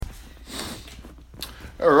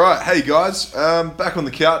All right, hey guys, back on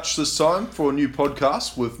the couch this time for a new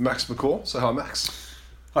podcast with Max McCaw. So hi, Max.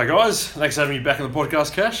 Hi guys, thanks for having me back on the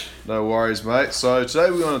podcast, Cash. No worries, mate. So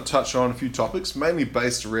today we're going to touch on a few topics, mainly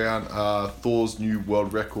based around Thor's new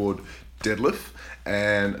world record deadlift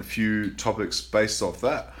and a few topics based off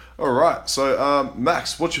that. All right, so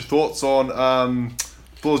Max, what's your thoughts on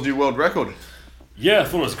Thor's new world record? Yeah, I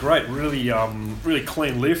thought it was great. Really, really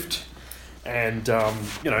clean lift, and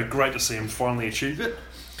great to see him finally achieve it.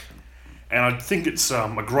 And I think it's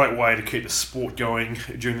a great way to keep the sport going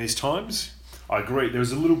during these times. I agree. There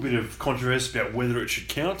was a little bit of controversy about whether it should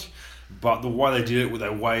count, but the way they did it, where they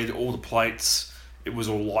weighed all the plates, it was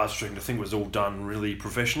all live streamed. I think it was all done really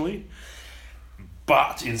professionally.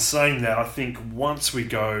 But in saying that, I think once we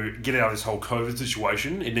get out of this whole COVID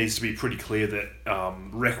situation, it needs to be pretty clear that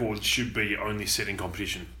records should be only set in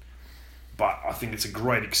competition. But I think it's a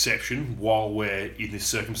great exception while we're in this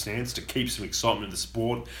circumstance to keep some excitement in the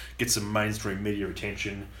sport, get some mainstream media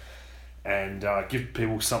attention, and give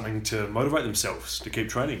people something to motivate themselves to keep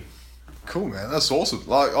training. Cool, man. That's awesome.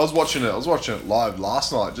 Like I was watching it live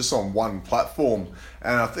last night, just on one platform,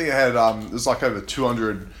 and I think it had it was like over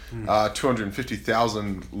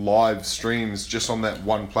 250,000 live streams just on that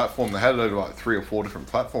one platform. They had it over like 3 or 4 different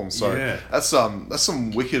platforms. So Yeah. that's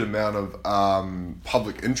some wicked amount of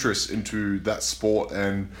public interest into that sport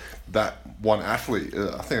and that one athlete.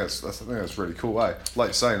 I think that's really cool. Eh? Like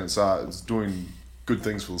you're saying, it's doing good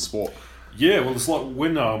things for the sport. Yeah, well, it's like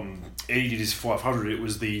when Eddie did his 500, it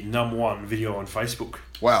was the #1 video on Facebook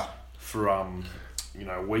Wow. for a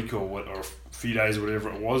week or a few days or whatever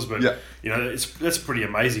it was. But Yeah. that's pretty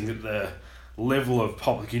amazing that the level of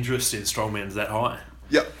public interest in strongman is that high.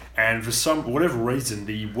 Yep. And for whatever reason,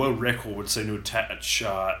 the world record would seem to attach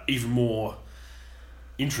even more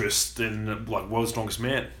interest than like world's strongest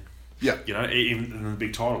man. Yeah. Even in the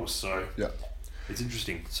big titles. So Yeah. it's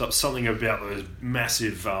interesting. So something about those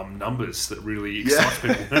massive numbers that really excites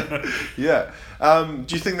people. Yeah.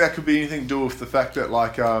 Do you think that could be anything to do with the fact that,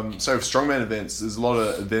 like, say with strongman events, there's a lot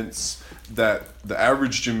of events that the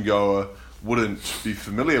average gym goer wouldn't be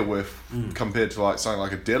familiar with compared to like something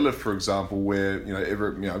like a deadlift, for example, where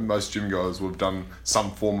most gym goers would have done some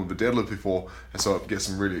form of a deadlift before, and so it gets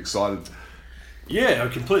them really excited. Yeah, I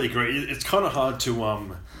completely agree. It's kind of hard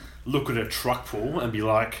to look at a truck pull and be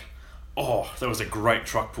like, oh, that was a great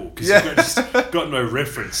truck pull, because you've just got no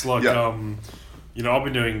reference. Like, I've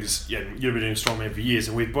been doing this, you've been doing strongman for years,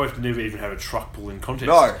 and we've both never even had a truck pull in contest.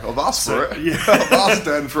 No, I've asked for it. Yeah. I've asked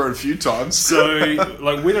Dan for it a few times. So,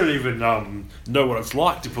 like, we don't even know what it's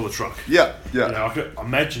like to pull a truck. Yeah. I could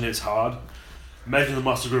imagine it's hard. Imagine the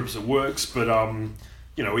muscle groups it works, but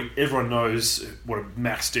everyone knows what a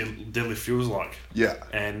max deadlift feels like. Yeah.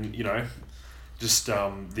 And just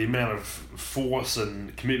the amount of force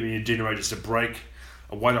and commitment you generate just to break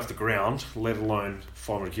a weight off the ground, let alone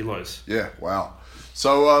 500 kilos. Yeah, wow.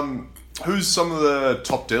 So, who's some of the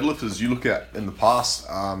top deadlifters you look at in the past?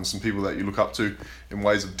 Some people that you look up to in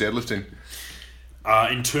ways of deadlifting?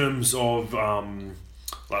 In terms of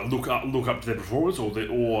look up to their performance, or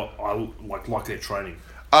I like their training.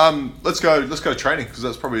 Let's go training, because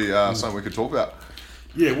that's probably something we could talk about.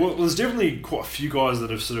 Yeah, well, there's definitely quite a few guys that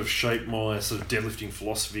have sort of shaped my sort of deadlifting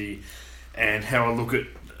philosophy and how I look at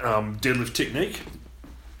deadlift technique.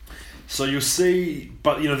 So you'll see,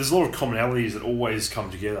 but there's a lot of commonalities that always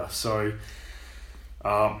come together. So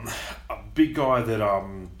a big guy that I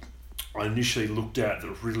initially looked at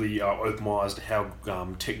that really opened my eyes to how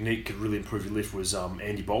technique could really improve your lift was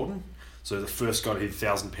Andy Bolden. So the first guy to hit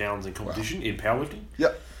 1,000 pounds in competition in powerlifting.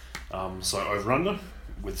 Yep. So over under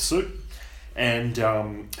with suit. And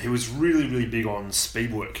he was really, really big on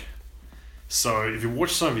speed work. So if you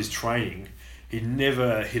watch some of his training, he'd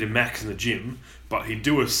never hit a max in the gym, but he'd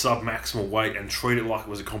do a sub-maximal weight and treat it like it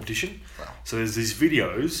was a competition. Wow. So there's these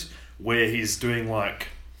videos where he's doing like,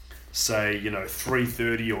 say,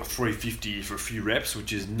 330 or 350 for a few reps,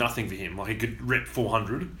 which is nothing for him. Like he could rep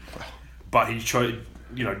 400, but he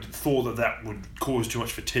thought that would cause too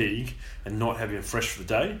much fatigue and not have him fresh for the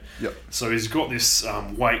day. Yep. So he's got this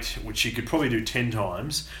weight which he could probably do 10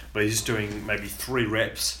 times, but he's doing maybe 3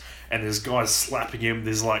 reps, and there's guys slapping him.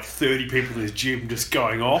 There's like 30 people in his gym just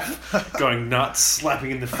going off, going nuts,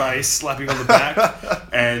 slapping in the face, slapping on the back,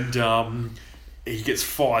 and he gets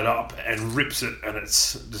fired up and rips it, and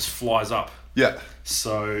it's just flies up. Yeah.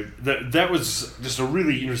 So that was just a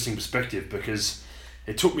really interesting perspective, because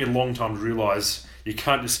it took me a long time to realise you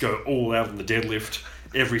can't just go all out on the deadlift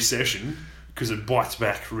every session, because it bites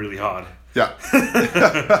back really hard. Yeah.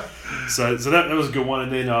 So that was a good one.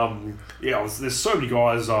 And then there's so many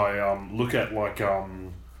guys I look at, like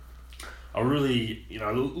I really,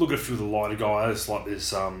 look at a few of the lighter guys, like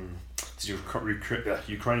this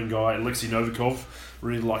Ukrainian guy, Alexei Novikov.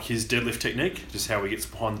 Really like his deadlift technique, just how he gets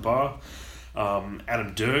behind the bar.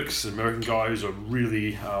 Adam Dirks, an American guy who's a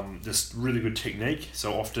really, just really good technique.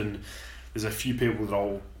 So often there's a few people that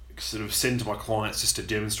I'll sort of send to my clients just to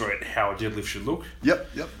demonstrate how a deadlift should look.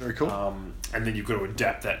 Yep, very cool. And then you've got to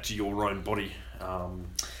adapt that to your own body. And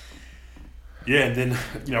then,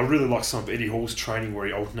 I really like some of Eddie Hall's training where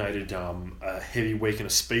he alternated a heavy week and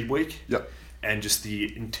a speed week. Yep. And just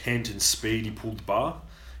the intent and speed he pulled the bar.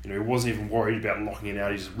 He wasn't even worried about locking it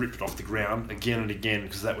out. He just ripped it off the ground again and again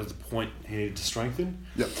because that was the point he needed to strengthen.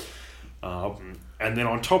 Yep. And then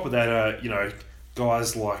on top of that,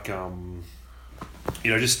 guys like,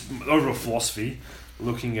 just overall philosophy,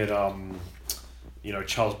 looking at,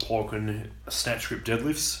 Charles Poliquin snatch grip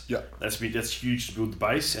deadlifts. Yeah. That's huge to build the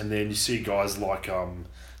base. And then you see guys like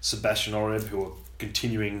Sebastian Oreb who are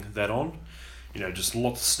continuing that on. Just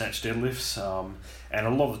lots of snatch deadlifts. And a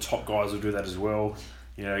lot of the top guys will do that as well.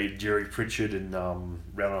 Jerry Pritchard and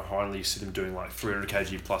Rauno Heinle, you see them doing like 300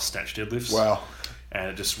 kg plus snatch deadlifts. Wow.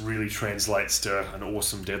 And it just really translates to an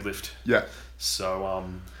awesome deadlift. Yeah. So, a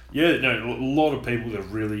lot of people that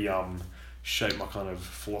have really shaped my kind of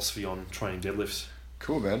philosophy on training deadlifts.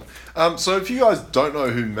 Cool, man. So if you guys don't know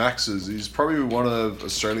who Max is, he's probably one of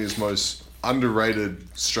Australia's most underrated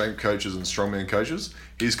strength coaches and strongman coaches.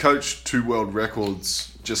 He's coached 2 world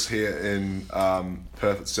records just here in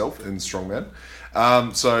Perth itself in strongman.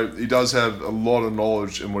 So he does have a lot of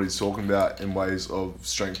knowledge in what he's talking about in ways of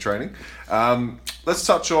strength training. Let's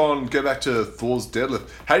go back to Thor's deadlift.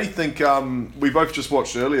 How do you think, we both just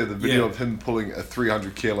watched earlier the video of him pulling a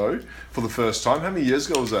 300 kilo for the first time. How many years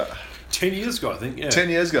ago was that? 10 years ago, I think, yeah. 10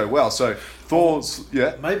 years ago, wow. So Thor's,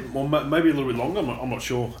 maybe a little bit longer, I'm not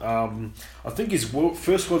sure. I think his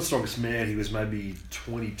first world's strongest man, he was maybe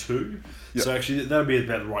 22. Yep. So actually, that would be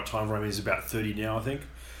about the right time frame. He's about 30 now, I think.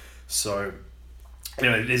 So,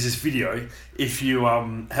 there's this video. If you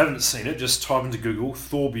haven't seen it, just type into Google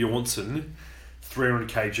Thor Bjornsson 300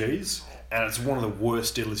 kgs, and it's one of the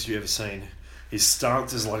worst deadlifts you've ever seen. His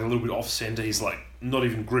stance is like a little bit off center. He's like not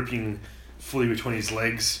even gripping fully between his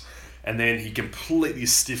legs, and then he completely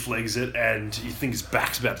stiff legs it, and you think his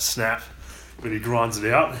back's about to snap, but he grinds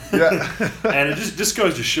it out. Yeah. And it just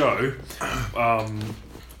goes to show,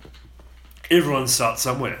 everyone starts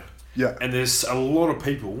somewhere. Yeah. And there's a lot of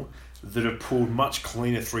people that have pulled much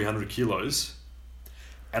cleaner 300 kilos,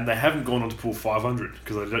 and they haven't gone on to pull 500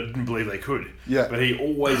 because they didn't believe they could. Yeah. But he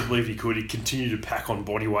always believed he could. He continued to pack on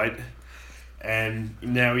body weight, and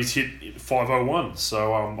now he's hit 501.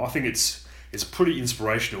 So I think it's pretty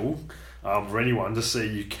inspirational for anyone to see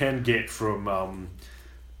you can get from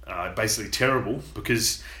basically terrible,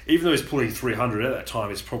 because even though he's pulling 300 at that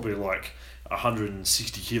time, it's probably like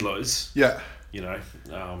 160 kilos. Yeah.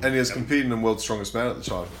 And he was competing in World's Strongest Man at the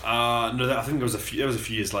time. No, I think that was a few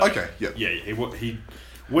years later. Okay, yeah. Yeah, he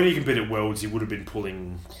when he competed at Worlds, he would have been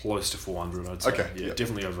pulling close to 400, I'd say. Okay, yeah,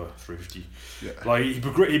 definitely over 350. Yeah. Like,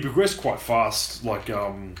 he progressed quite fast. Like,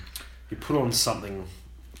 he put on something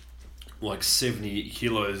like 70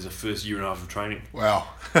 kilos the first year and a half of training. Wow.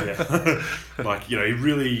 Yeah. Like, he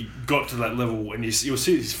really got to that level, and you'll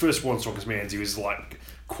see his first World's Strongest Man, he was like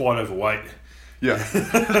quite overweight. Yeah.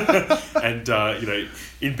 And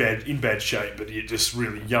in bad shape, but he just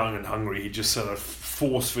really young and hungry. He just sort of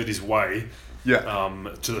force-fed his way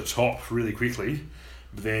to the top really quickly.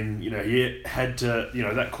 But then he had to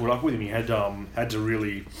that caught up with him. He had to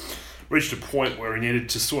really reach a point where he needed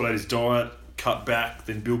to sort out his diet, cut back,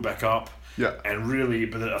 then build back up. Yeah. And really,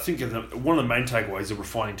 but I think one of the main takeaways is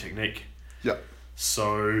refining technique. Yeah.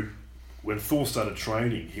 So when Thor started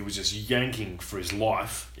training, he was just yanking for his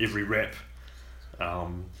life every rep.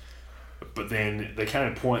 But then there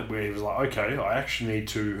came a point where he was like, okay, I actually need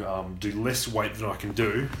to do less weight than I can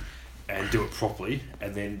do and do it properly,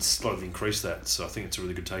 and then slowly increase that. So I think it's a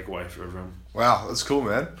really good takeaway for everyone. Wow, that's cool,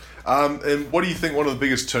 man. And what do you think one of the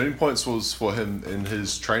biggest turning points was for him in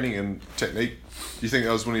his training and technique? Do you think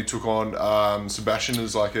that was when he took on Sebastian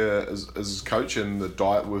as like as his coach, and the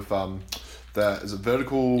diet with that, is it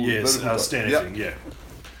vertical? Yeah, stand everything, yeah.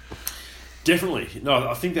 Definitely. No,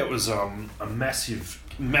 I think that was a massive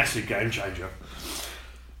game changer.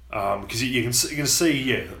 Because you can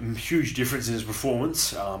see huge difference in his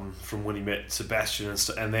performance from when he met Sebastian,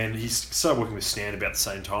 and then he started working with Stan about the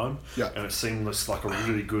same time. Yeah. And it seemed like a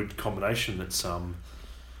really good combination that's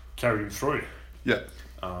carried him through. Yeah.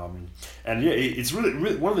 It's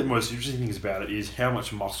really one of the most interesting things about it is how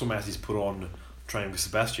much muscle mass he's put on training with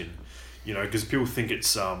Sebastian. Because people think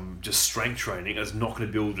it's just strength training. It's not going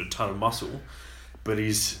to build a ton of muscle, but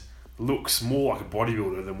he's looks more like a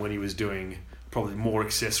bodybuilder than when he was doing probably more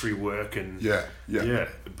accessory work and Yeah.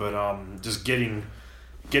 But just getting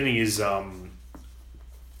his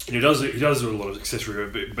he does do a lot of accessory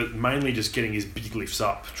work, but mainly just getting his big lifts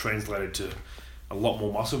up translated to a lot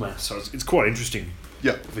more muscle mass. So it's quite interesting.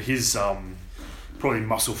 Yeah. For his probably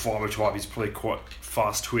muscle fibre type, he's probably quite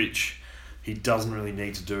fast twitch. He doesn't really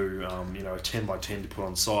need to do a 10 by 10 to put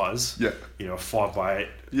on size. Yeah. A 5 by 8.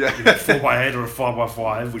 Yeah. 4 by 8 or a 5 by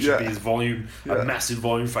 5, which would be his volume. Yeah. A massive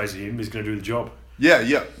volume phase of him is going to do the job.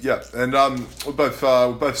 Yeah. And we've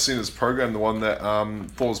both seen his program, the one that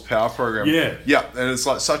Thor's Power program. Yeah. And it's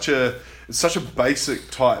like such a basic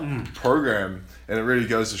type program, and it really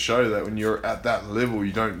goes to show that when you're at that level,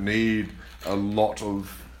 you don't need a lot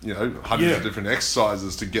of hundreds of different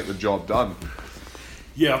exercises to get the job done.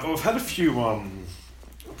 Yeah, I've had a few,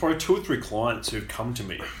 probably 2 or 3 clients who've come to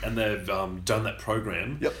me and they've done that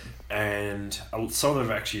program. Yep. And some of them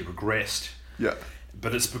have actually regressed. Yeah.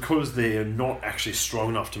 But it's because they're not actually strong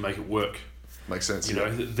enough to make it work. Makes sense.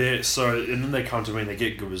 And then they come to me and they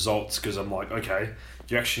get good results because I'm like, okay,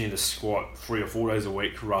 you actually need to squat 3 or 4 days a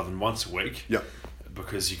week rather than once a week. Yep.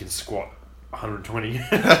 Because you can squat 120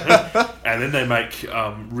 and then they make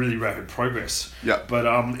really rapid progress. Yeah. But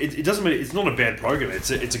it doesn't mean it's not a bad program. It's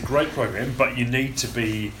a great program, but you need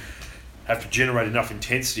to have to generate enough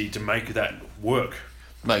intensity to make that work.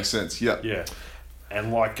 Makes sense. Yeah. Yeah.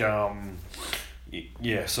 And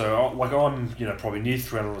so I'm probably near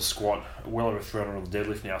 300 on the squat, well over 300 on the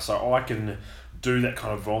deadlift now, so I can do that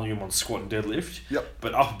kind of volume on squat and deadlift. Yep.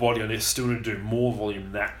 But upper body, I still need to do more volume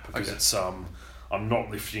than that because it's I'm not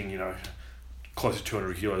lifting close to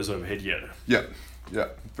 200 kilos overhead yet. Yeah.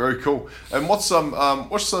 Very cool. And what's some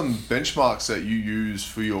benchmarks that you use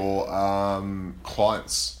for your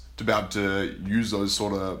clients to be able to use those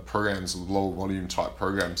sort of programs, lower volume type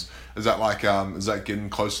programs? Is that getting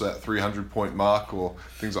close to that 300 point mark or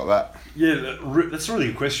things like that? Yeah, that's a really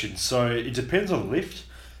good question. So it depends on the lift.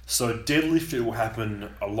 So deadlift, it will happen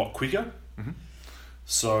a lot quicker. Mm-hmm.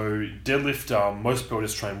 So deadlift, most people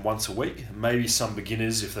just train once a week. Maybe some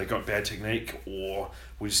beginners, if they've got bad technique, or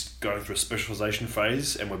we're just going through a specialisation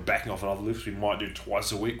phase and we're backing off another lift, we might do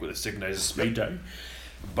twice a week with a second day's a speed day.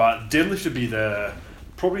 But deadlift would be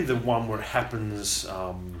probably the one where it happens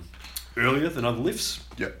earlier than other lifts.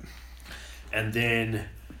 Yep. And then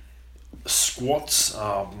squats,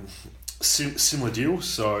 similar deal.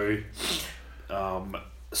 So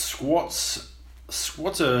squats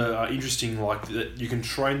are interesting. Like you can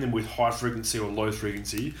train them with high frequency or low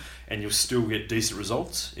frequency, and you'll still get decent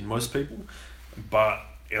results in most people. But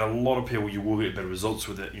in a lot of people, you will get better results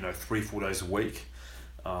with it. 3-4 days a week,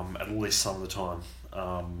 at least some of the time.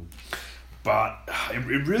 But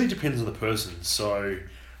it really depends on the person. So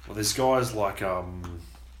there's guys like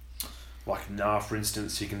Nah, for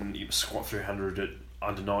instance, he can squat 300 at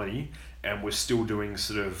under 90, and we're still doing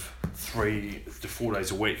sort of 3 to 4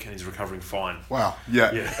 days a week, and he's recovering fine. Wow.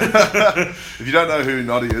 Yeah. If you don't know who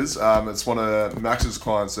Noddy is, it's one of Max's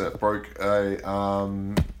clients that broke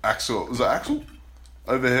a axle. Was it axle?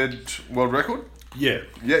 Overhead world record. Yeah.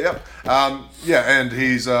 And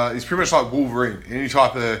he's pretty much like Wolverine. Any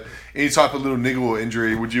type of little niggle or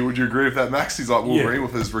injury, would you agree with that, Max? He's like Wolverine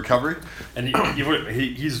with his recovery. And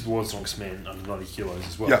he's the world's longest man under 90 kilos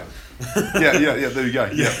as well. Yeah. There you go.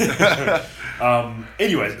 Yeah.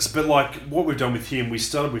 Anyways, but like what we've done with him, we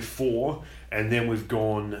started with 4, and then we've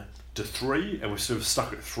gone to 3, and we're sort of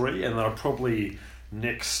stuck at 3, and then I'll probably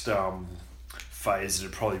next phase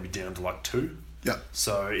it'll probably be down to like 2. Yeah.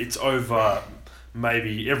 So it's over.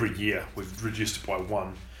 Maybe every year we've reduced it by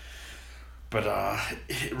 1. But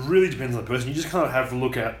it really depends on the person. You just kind of have to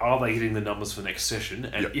look at, are they hitting the numbers for the next session?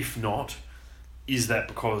 And if not, is that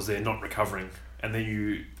because they're not recovering? And then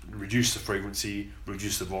you reduce the frequency,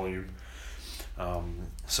 reduce the volume.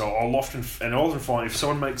 So I'll often find if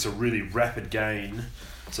someone makes a really rapid gain,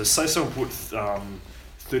 so say someone put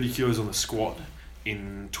 30 kilos on the squat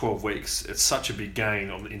in 12 weeks, it's such a big gain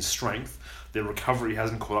in strength, their recovery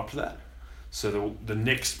hasn't caught up to that. So the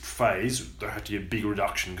next phase, they'll have to get a big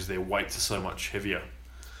reduction because their weights are so much heavier.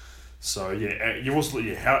 So you also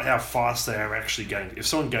look at how fast they are actually gaining. If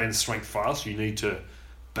someone gains strength fast, you need to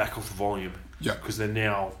back off the volume. Yeah. Because they're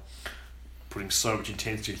now putting so much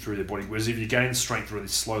intensity through their body. Whereas if you gain strength really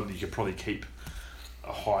slowly, you can probably keep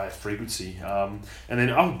a higher frequency. And then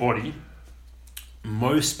upper body,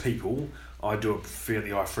 most people, I do a fairly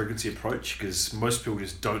high frequency approach because most people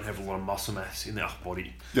just don't have a lot of muscle mass in their upper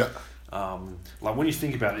body. Yeah. Like when you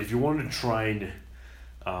think about it, if you wanted to train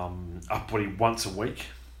upper body once a week,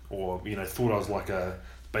 or thought I was like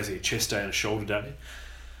basically a chest day and a shoulder day,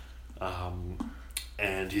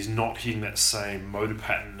 and he's not hitting that same motor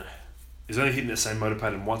pattern is only hitting the same motor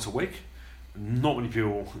pattern once a week. Not many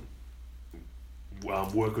people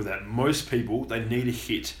work with that. Most people, they need to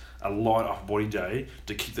hit a light upper body day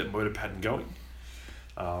to keep that motor pattern going.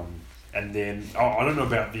 And then I don't know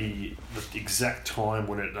about the exact time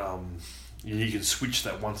when it you can switch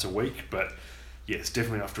that once a week, but yeah, it's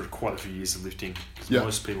definitely after quite a few years of lifting. Yep.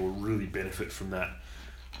 Most people really benefit from that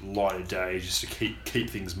lighter day just to keep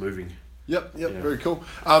things moving. Yep, very cool.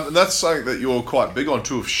 And that's something that you're quite big on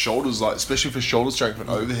too, with shoulders, like especially for shoulder strength and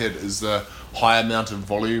overhead, is the high amount of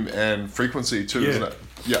volume and frequency too, isn't it?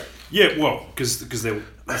 Yeah. Yeah, well, because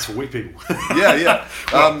that's for weak people. Yeah.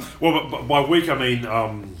 But by weak I mean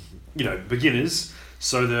beginners.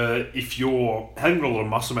 So if you're having a lot of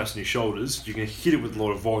muscle mass in your shoulders, you can hit it with a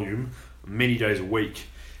lot of volume many days a week,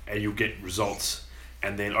 and you'll get results.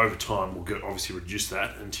 And then over time, we'll obviously reduce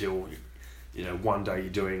that until one day you're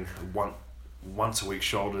doing once a week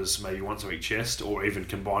shoulders, maybe once a week chest, or even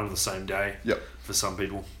combined on the same day. Yep. For some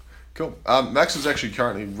people. Cool. Max is actually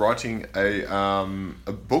currently writing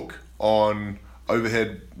a book on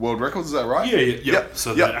overhead world records. Is that right? Yeah. Yep.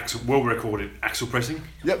 So the world record in axle pressing.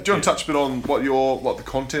 Yep. Do you want to touch a bit on what the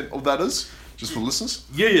content of that is, just for listeners?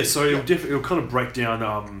 Yeah. So it'll kind of break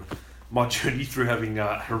down my journey through having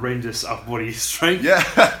horrendous upper body strength. Yeah.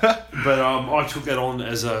 But I took that on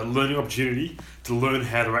as a learning opportunity to learn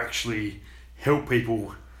how to actually help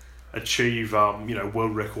people achieve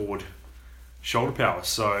world record shoulder power.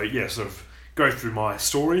 So yeah, sort of go through my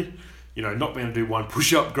story, not being able to do one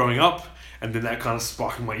push-up growing up, and then that kind of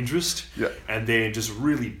sparked my interest. Yeah. And then just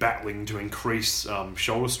really battling to increase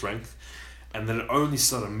shoulder strength. And then it only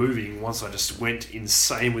started moving once I just went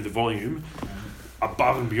insane with the volume,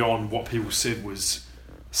 above and beyond what people said was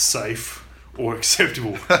safe or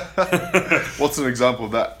acceptable. What's an example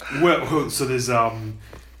of that? Well, so there's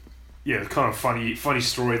kind of funny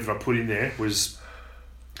story that I put in there was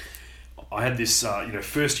I had this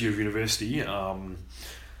first year of university.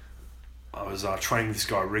 I was training this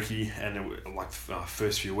guy Ricky, and it was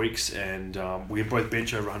first few weeks, and we had both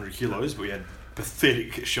bench over 100 kilos, but we had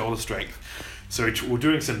pathetic shoulder strength. So we're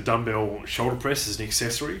doing some dumbbell shoulder press as an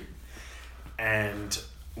accessory, and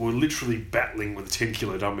we're literally battling with the 10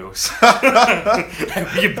 kilo dumbbells.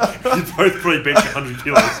 you both probably bench 100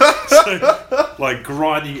 kilos. So,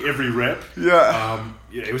 grinding every rep. Yeah.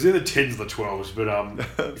 It was in the 10s or the 12s, but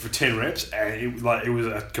for 10 reps, and it was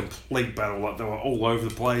a complete battle. They were all over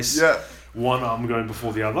the place. Yeah. One arm going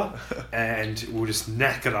before the other, and we'll just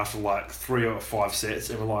knackered after 3 or 5 sets,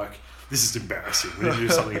 and we're like, this is embarrassing. We need to do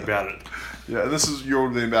something about it. Yeah, and you're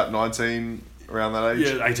been about 19, around that age?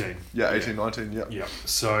 Yeah, 18. Yeah, 18, 19, yeah. Yeah.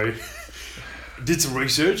 So, did some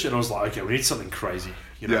research, and I was like, okay, we need something crazy.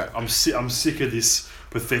 I'm sick of this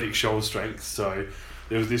pathetic shoulder strength. So,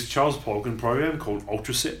 there was this Charles Poliquin program called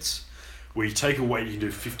Ultra Sets, where you take a weight you can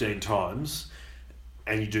do 15 times,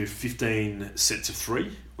 and you do 15 sets of 3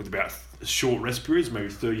 with about short rest periods, maybe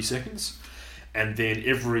 30 seconds, and then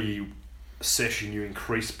every session you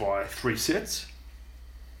increase by 3 sets,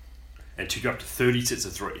 and took up to 30 sets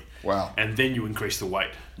of 3. Wow. And then you increase the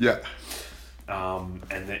weight. Yeah. And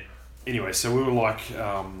then, anyway, so we were like,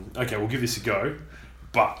 okay, we'll give this a go.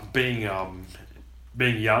 But being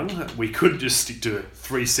young, we couldn't just stick to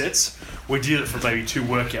 3 sets. We did it for maybe 2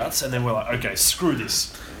 workouts, and then we're like, okay, screw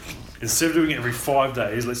this. Instead of doing it every 5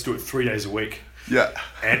 days, let's do it 3 days a week. Yeah.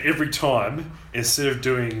 And every time, instead of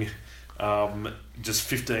doing just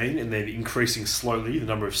 15 and then increasing slowly the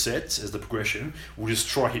number of sets as the progression, we'll just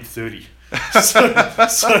try hit 30. so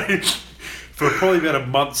for probably about a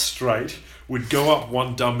month straight, we'd go up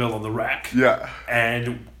 1 dumbbell on the rack. Yeah.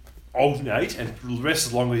 And alternate and rest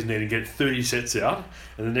as long as you need to get 30 sets out,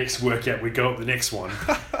 and the next workout we go up the next one.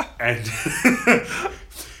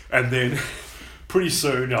 and then pretty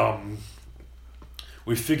soon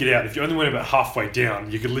we figured out if you only went about halfway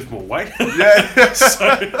down, you could lift more weight. Yeah.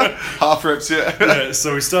 So, half reps, yeah.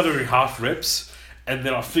 So we started doing half reps, and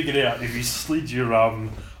then I figured out if you slid your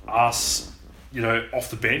ass, off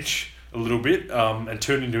the bench a little bit, and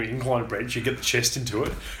turn into an incline bench, you get the chest into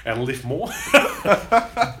it and lift more.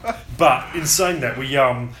 But in saying that,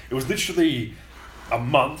 it was literally a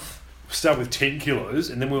month. Start with 10 kilos,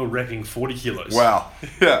 and then we were repping 40 kilos. Wow.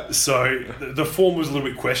 Yeah. So the form was a little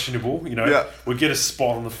bit questionable, Yeah. We'd get a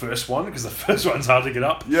spot on the first one, because the first one's hard to get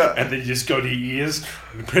up. Yeah. And then you just go to your ears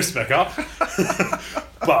and press back up.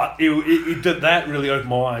 But that really opened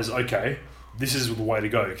my eyes. Okay, this is the way to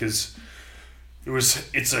go, because it was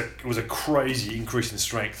a crazy increase in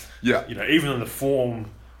strength. Yeah. Even though the form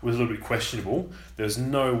was a little bit questionable, there's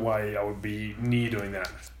no way I would be near doing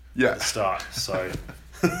that Yeah. at the start. So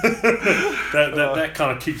that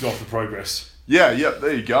kind of kicked off the progress. Yeah,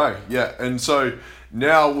 there you go. Yeah, and so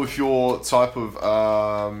Now, with your type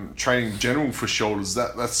of training in general for shoulders,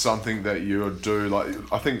 that's something that you would do. Like,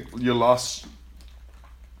 I think your last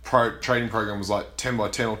training program was like 10 by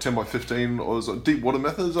 10 or 10 by 15, or is it deep water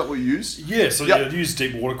method? Is that what you use? Yeah, so yeah, I use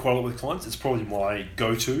deep water quite a lot with clients. It's probably my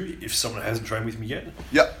go-to if someone hasn't trained with me yet.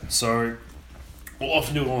 Yep. So we'll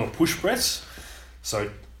often do it on a push press. So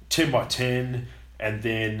 10 by 10, and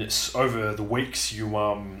then over the weeks you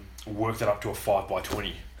work that up to a 5 by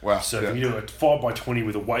 20. Wow. So if you do a 5 by 20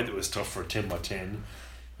 with a weight that was tough for a 10 by 10,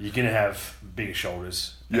 you're going to have bigger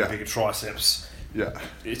shoulders and bigger triceps. Yeah.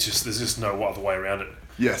 It's just, there's just no other way around it.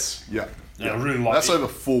 Yes, yeah. Yeah, I really like that's over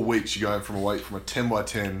 4 weeks you're going from a 10 by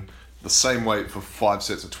 10, the same weight for 5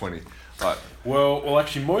 sets of 20. Right. Well,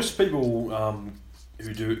 actually, most people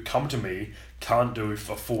who do come to me can't do a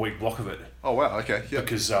 4-week block of it. Oh wow, okay, yeah.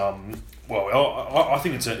 Because I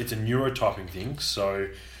think it's a neurotyping thing. So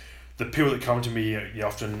the people that come to me are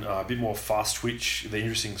often a bit more fast twitch. They're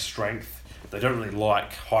interesting strength. They don't really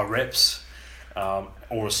like high reps.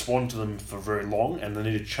 Or respond to them for very long, and they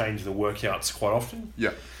need to change the workouts quite often.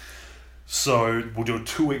 Yeah. So we'll do a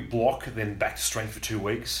 2-week block, then back to strength for 2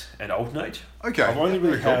 weeks, and alternate. Okay. I've only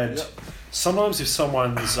really cool. had. Sometimes if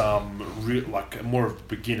someone's like more of a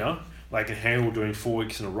beginner, they can handle doing 4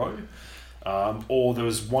 weeks in a row. Or there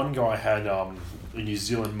was one guy I had in New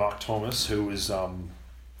Zealand, Mark Thomas, who was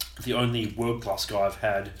the only world class guy I've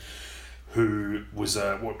had, who was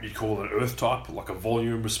what you'd call an earth type, like a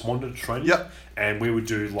volume responder training. Yep. And we would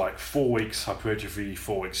do like 4 weeks hypertrophy,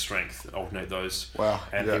 4 weeks strength, alternate those. Wow.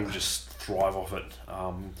 And he would just thrive off it.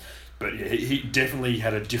 But yeah, he definitely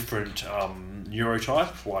had a different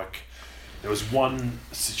neurotype. Like there was one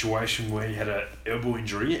situation where he had an elbow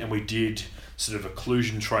injury, and we did sort of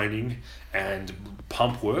occlusion training and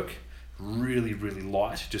pump work. Really, really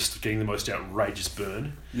light, just getting the most outrageous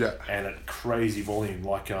burn. Yeah. And at crazy volume,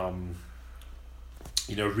 like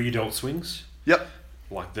rear delt swings. Yep.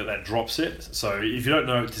 Like that drop set. So if you don't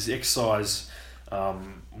know, this exercise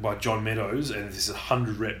by John Meadows, and this is a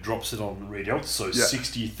 100 rep drop set on rear delt, so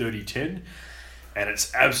 60, 30, 10, and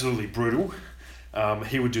it's absolutely brutal.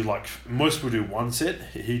 He would do most people do 1 set.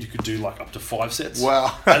 He could do up to 5 sets.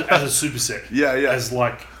 Wow. as a superset. Yeah. As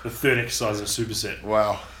like the third exercise in a superset.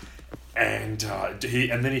 Wow. And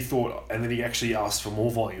he actually asked for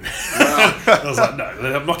more volume. Wow. I was like, no,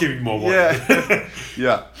 I'm not giving more volume. Yeah.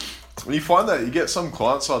 Yeah. When you find that, you get some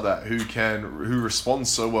clients like that who respond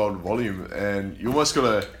so well to volume, and you almost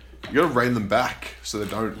gotta rein them back so they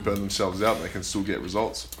don't burn themselves out and they can still get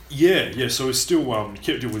results. Yeah. So it's still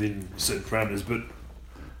kept it within certain parameters, but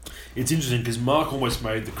it's interesting because Mark almost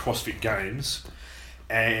made the CrossFit Games,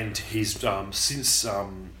 and he's since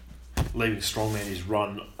leaving Strongman, he's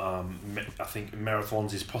run I think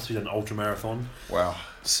marathons. He's possibly done an ultra marathon. Wow.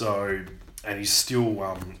 So, and he's still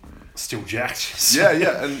jacked. So,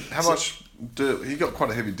 Yeah. And how much? He got quite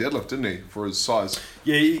a heavy deadlift, didn't he, for his size?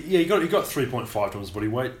 Yeah. He got 3.5 times body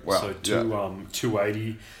weight. Wow. So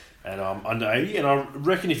 280 and under 80. And I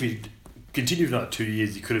reckon if he'd continued another 2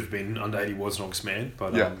 years, he could have been under 80 Woznog's man.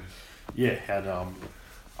 But had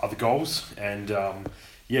other goals, and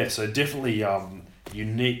so definitely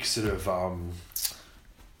unique sort of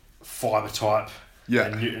fibre type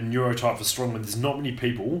and neurotype for strongman. There's not many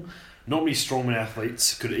strongman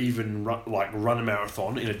athletes could even run a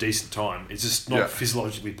marathon in a decent time. It's just not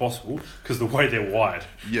physiologically possible because the way they're wired.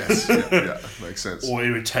 Yes, yeah, makes sense. Or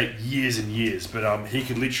it would take years and years, but he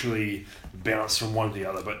could literally bounce from one to the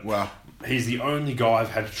other. But wow, he's the only guy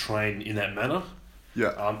I've had to train in that manner.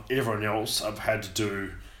 Yeah. Everyone else I've had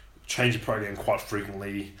to change the program quite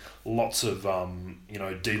frequently, lots of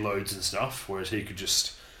deloads and stuff, whereas he could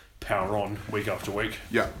just power on week after week.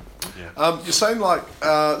 Yeah. You're saying this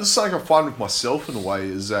is something I find with myself in a way,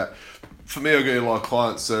 is that for me I get a lot of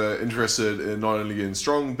clients that are interested in not only getting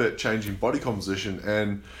strong but changing body composition,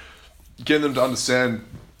 and getting them to understand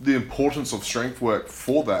the importance of strength work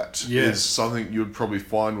for that is something you'd probably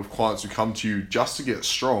find with clients who come to you just to get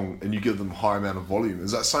strong and you give them a high amount of volume.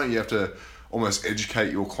 Is that something you have to almost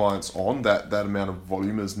educate your clients on, that amount of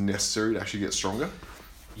volume is necessary to actually get stronger?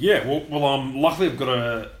 Yeah, well, luckily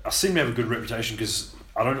I seem to have a good reputation because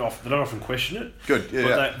they don't often question it. Good,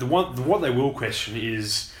 yeah. But what they will question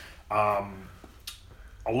is, a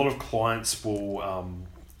lot of clients will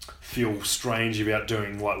feel strange about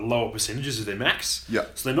doing lower percentages of their max. Yeah.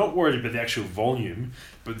 So they're not worried about the actual volume,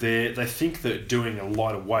 but they think that doing a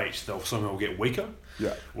lighter weight they'll somehow get weaker.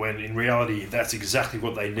 Yeah. When in reality, that's exactly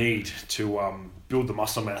what they need to build the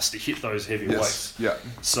muscle mass to hit those heavy weights. Yeah.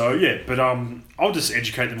 So but I'll just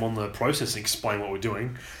educate them on the process and explain what we're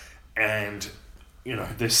doing, and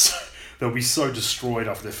there's they'll be so destroyed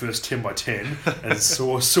after their first 10 by 10 and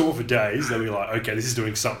sore for days. They'll be like, okay, this is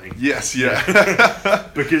doing something. Yes, yeah.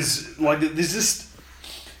 Because like there's just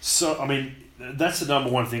that's the number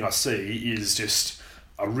one thing I see is just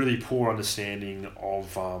a really poor understanding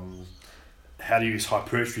of how to use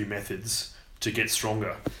hypertrophy methods to get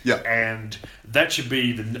stronger. Yeah. And that should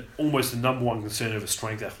be almost the number one concern of a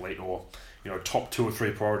strength athlete, or top 2 or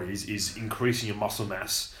 3 priorities is increasing your muscle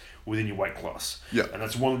mass within your weight class. Yeah. And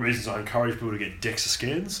that's one of the reasons I encourage people to get DEXA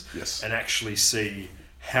scans. Yes. And actually see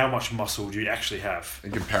how much muscle do you actually have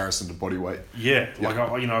In comparison to body weight. Yeah. Like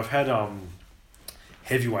I've had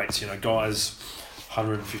heavyweights, guys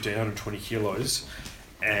 115, 120 kilos,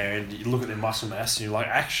 and you look at their muscle mass and you're like,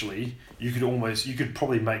 actually, you could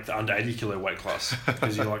probably make the under 80 kilo weight class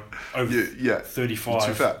because you're like over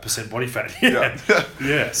 35% body fat.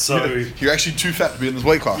 Yeah. So you're actually too fat to be in this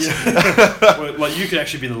weight class. Yeah. Well, like you could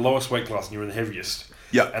actually be in the lowest weight class and you're in the heaviest.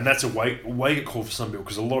 Yeah. And that's a wake call for some people,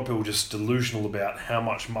 because a lot of people are just delusional about how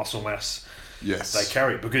much muscle mass they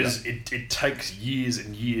carry, because it takes years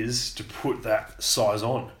and years to put that size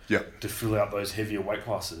on to fill out those heavier weight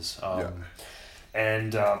classes.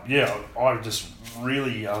 And I just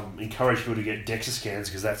really encourage people to get DEXA scans,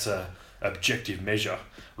 because that's a objective measure,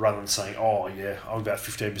 rather than saying, oh yeah, I'm about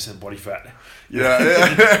 15% body fat. Yeah.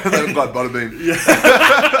 That looks like butterbean.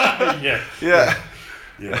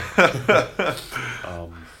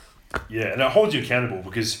 And it holds you accountable,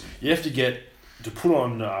 because you have to put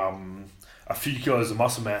on a few kilos of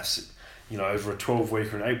muscle mass, over a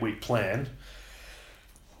 12-week or an 8-week plan.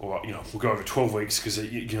 Or, we'll go over 12 weeks, because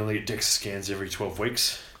you can only get DEXA scans every 12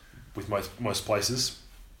 weeks with most places.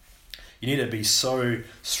 You need to be so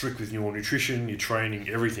strict with your nutrition, your training,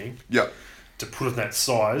 everything. Yeah. To put it that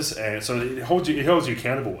size, and so it holds you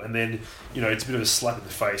accountable. And then it's a bit of a slap in the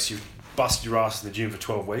face. You've busted your ass in the gym for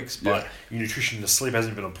 12 weeks, but your nutrition and the sleep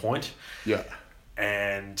hasn't been on point. Yeah.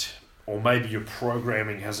 Or maybe your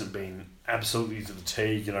programming hasn't been absolutely to the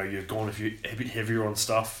T. You've gone a bit heavier on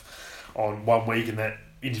stuff on 1 week, and that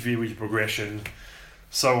interfere with your progression,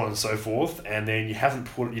 so on and so forth, and then you haven't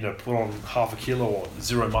put on half a kilo or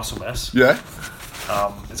zero muscle mass. Yeah.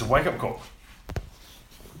 It's a wake-up call.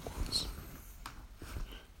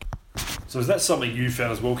 So is that something you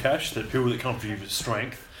found as well, Cash, that people that come for you for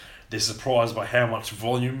strength, they're surprised by how much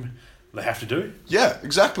volume they have to do? Yeah,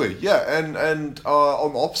 exactly. Yeah, and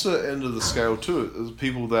on the opposite end of the scale too, there's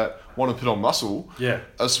people that want to put on muscle. Yeah.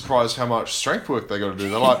 Are surprised how much strength work they got to do.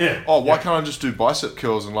 They're like, why can't I just do bicep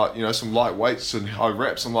curls and some light weights and high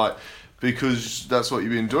reps? I'm like, because that's what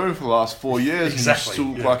you've been doing for the last 4 years. Exactly. And you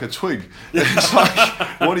still look like a twig. It's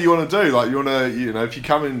like, what do you want to do? Like, you want to, if you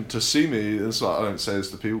come in to see me, it's like, I don't say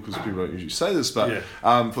this to people because people don't usually say this, but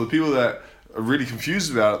for the people that are really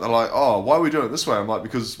confused about it, they're like, oh, why are we doing it this way? I'm like,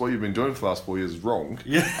 because what you've been doing for the last 4 years is wrong.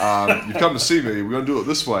 Yeah. You've come to see me, we're going to do it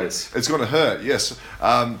this way. Yes. It's going to hurt, yes.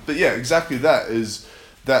 But yeah, exactly that is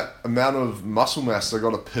that amount of muscle mass they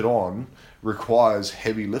got to put on requires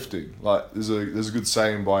heavy lifting. Like there's a good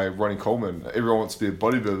saying by Ronnie Coleman: everyone wants to be a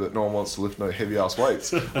bodybuilder, but no one wants to lift no heavy ass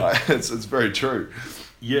weights. It's very true.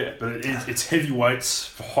 Yeah, but it's heavy weights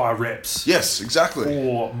for high reps. Yes, exactly.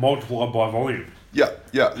 Or multiplied by volume. Yeah.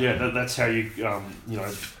 That's how you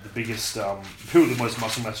the biggest people with the most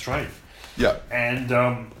muscle mass train. Yeah. And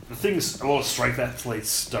the things a lot of strength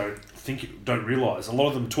athletes don't realise. A lot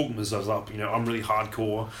of them talk themselves up. I'm really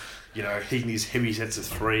hardcore. Hitting these heavy sets of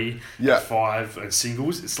 3, 5, and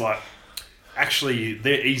singles. It's like, actually,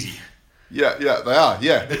 they're easy. Yeah, they are.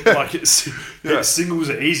 Yeah. Singles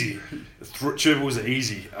are easy. Triples are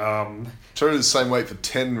easy. Try to do the same weight for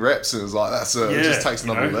 10 reps, and it's like it just takes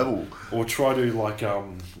another level. Or try to try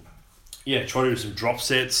to do some drop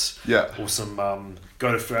sets. Yeah. Or some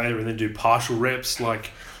go to failure and then do partial reps.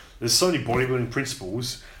 Like, there's so many bodybuilding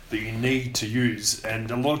principles that you need to use,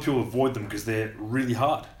 and a lot of people avoid them because they're really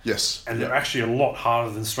hard. Yes. And they're actually a lot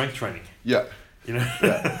harder than strength training. Yeah.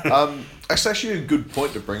 Actually a good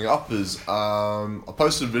point to bring up is I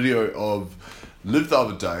posted a video of Liv the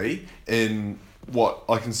other day in what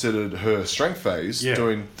I considered her strength phase,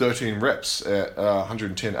 doing 13 reps at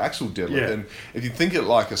 110 axle deadlift. And if you think it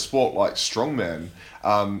like a sport like strongman,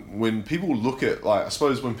 when people look at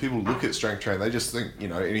strength training, they just think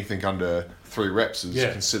anything under 3 reps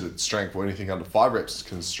is considered strength, or anything under 5 reps is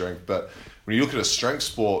considered strength. But when you look at a strength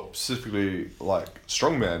sport, specifically like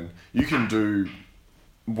strongman, you can do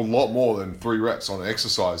a lot more than 3 reps on an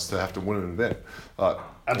exercise to have to win an event, or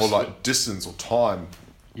like distance or time.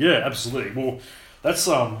 Yeah, absolutely. Well, that's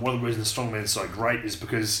one of the reasons strongman's so great is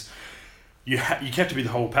because you have to be the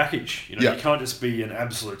whole package. You can't just be an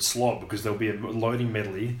absolute slob, because there'll be a loading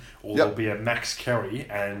medley or there'll be a max carry,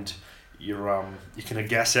 and you can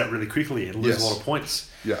gas out really quickly and lose a lot of points.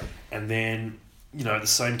 Yeah. And then, at the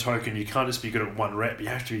same token, you can't just be good at one rep. You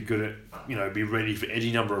have to be good at, be ready for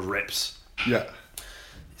any number of reps. Yeah.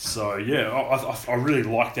 So, yeah, I really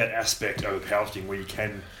like that aspect of powerlifting where you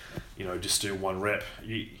can, just do one rep.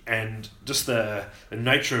 And just the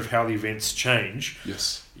nature of how the events change.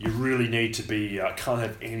 Yes. You really need to be, can't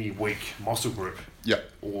have any weak muscle group. Yeah.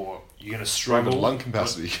 Or you're going to struggle. Lung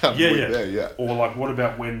capacity. Yeah. Or like, what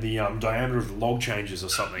about when the diameter of the log changes or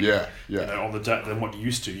something? Yeah. On the day than what you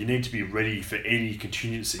used to. You need to be ready for any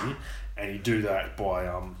contingency, and you do that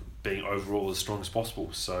by being overall as strong as possible.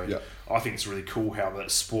 So I think it's really cool how that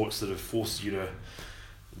sports that have forced you to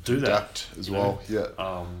do that. Adapt as well. Yeah.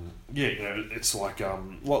 It's like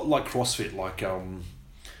CrossFit,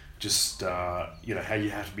 just how you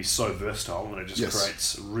have to be so versatile, and it just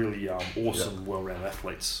creates really awesome, well-rounded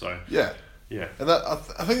athletes. So yeah, and that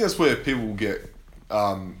I think that's where people get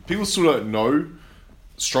people still don't know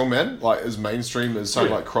strongman as mainstream as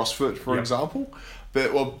something like CrossFit, for example.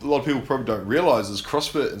 But what a lot of people probably don't realize is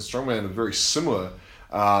CrossFit and strongman are very similar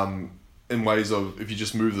in ways of if you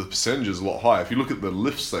just move the percentages a lot higher. If you look at the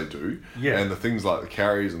lifts they do and the things like the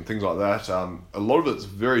carries and things like that, a lot of it's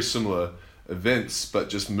very similar events, but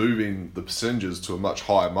just moving the percentages to a much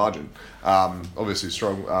higher margin. Obviously,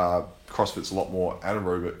 CrossFit's a lot more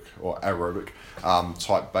anaerobic or aerobic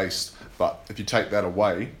type based, but if you take that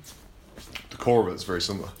away, the core of it's very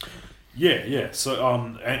similar. Yeah. So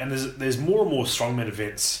and there's more and more strongman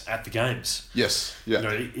events at the games. Yes. Yeah.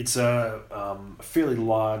 It's a fairly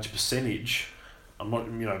large percentage.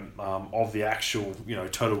 Of the actual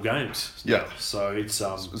total games. Yeah. So it's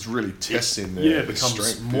really testing their it becomes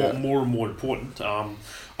strength. More and more important.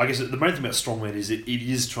 I guess the main thing about strongman is it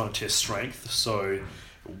is trying to test strength. So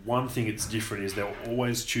one thing that's different is they'll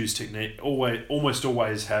always choose technique. Almost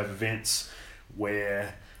always have events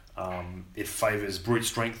where it favours brute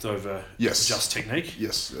strength over just technique.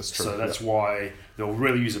 Yes, that's true. So that's why they'll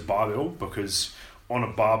really use a barbell, because on a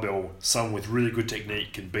barbell, someone with really good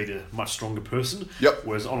technique can beat a much stronger person. Yep.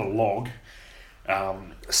 Whereas on a log,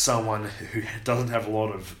 someone who doesn't have a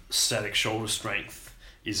lot of static shoulder strength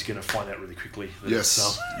is going to find out really quickly. That it's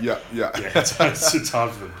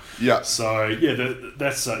hard for them. Yeah. So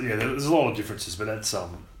there's a lot of differences, but that's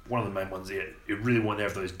one of the main ones. Yeah, you really want to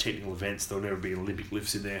have those technical events. There'll never be Olympic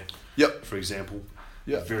lifts in there. Yep. For example.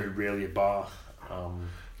 Yeah. Very rarely a bar.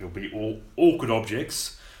 It'll be all awkward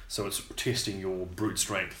objects. So it's testing your brute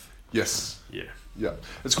strength. Yes. Yeah. Yeah.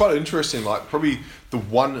 It's quite interesting, probably the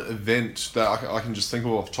one event that I can just think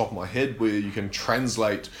of off the top of my head where you can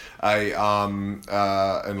translate an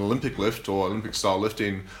Olympic lift or Olympic style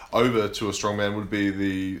lifting over to a strongman would be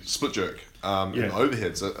the split jerk in the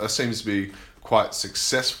overheads. It seems to be quite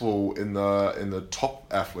successful in the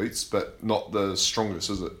top athletes, but not the strongest,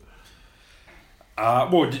 is it?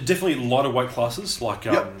 Definitely lighter weight classes, like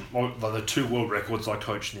the two world records I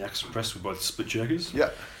coached in the axle press were both split jerkers.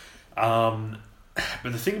 Yeah.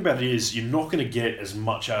 But the thing about it is, you're not going to get as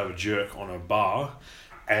much out of a jerk on a bar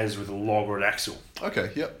as with a log or an axle.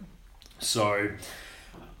 Okay. Yep. So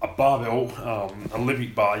a barbell,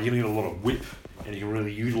 Olympic bar, you're going to get a lot of whip, and you can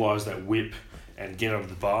really utilise that whip and get over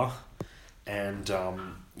the bar. And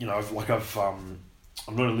I'm not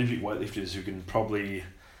Olympic weightlifters who can probably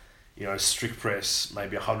strict press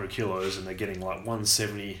maybe 100 kilos and they're getting like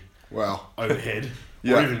 170 overhead.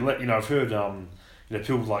 Yeah. Or even, I've heard,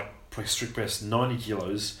 people strict press 90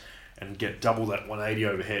 kilos and get double that 180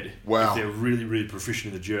 overhead. Wow. If they're really, really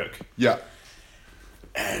proficient in the jerk. Yeah.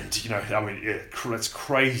 And, that's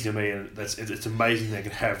crazy to me, and it's amazing they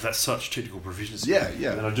can have that such technical proficiency.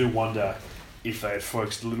 Yeah. And I do wonder if they had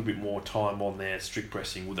focused a little bit more time on their strict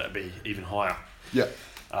pressing, would that be even higher? Yeah.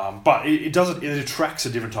 But it attracts a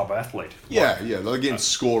different type of athlete. They're getting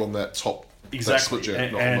scored on that top. Exactly. That split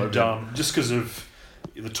jerk, and just because of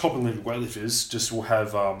the top Olympic weightlifters, just will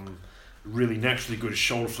have really naturally good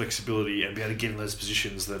shoulder flexibility and be able to get in those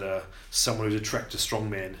positions that someone who's attracted to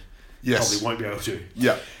strongman probably won't be able to.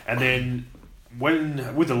 Yeah. And then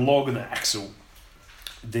with the log and the axle,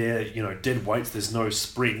 they're dead weights. There's no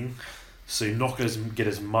spring, so you're not going to get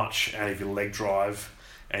as much out of your leg drive,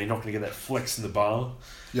 and you're not going to get that flex in the bar.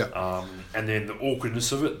 Yeah. And then the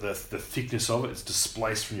awkwardness of it, the thickness of it's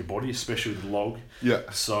displaced from your body, especially with the log. Yeah.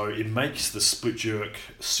 So it makes the split jerk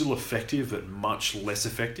still effective, but much less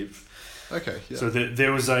effective. Okay. Yeah. So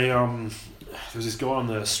there was this guy on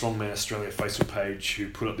the Strongman Australia Facebook page who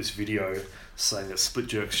put up this video saying that split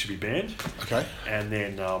jerks should be banned. Okay. And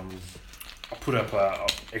then I put up an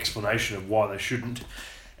explanation of why they shouldn't.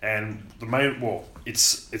 And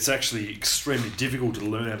it's actually extremely difficult to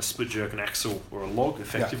learn how to split jerk an axle or a log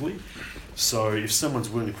effectively. So if someone's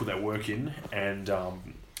willing to put that work in, and I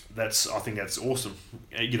think that's awesome.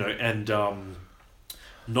 And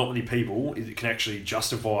not many people can actually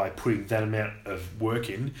justify putting that amount of work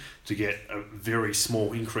in to get a very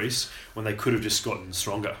small increase when they could have just gotten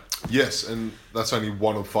stronger. Yes, and that's only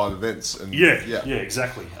 1 of 5 events. And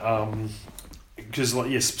Exactly. Because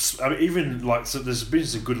there's been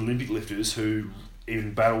some good Olympic lifters who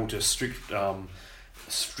even battle to split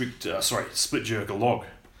jerk a log,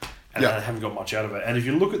 and they haven't got much out of it. And if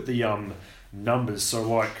you look at the numbers, so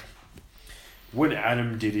like when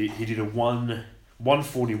Adam did it, he did a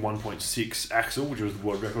 141.6 axle, which was the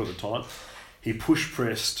world record at the time. He push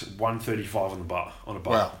pressed 135 on a bar.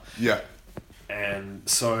 Wow. Yeah. And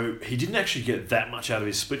so he didn't actually get that much out of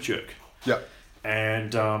his split jerk. Yeah.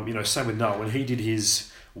 And same with Noah. When he did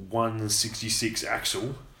his 166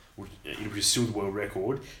 axle, which is still the world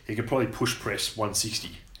record, he could probably push press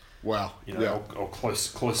 160. Wow. Or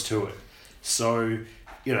close to it. So,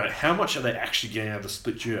 how much are they actually getting out of the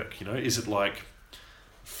split jerk? Is it like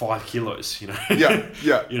 5 kilos?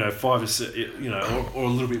 Yeah. 5 or a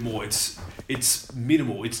little bit more. It's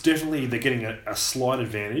minimal. It's definitely they're getting a slight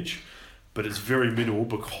advantage, but it's very minimal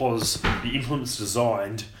because the implement's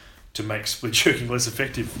designed to make split jerking less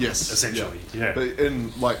effective. Yes, essentially. Yeah. But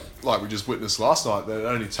like we just witnessed last night, that it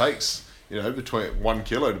only takes between 1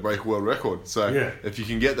 kilo to break a world record. So if you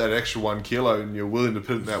can get that extra 1 kilo and you're willing to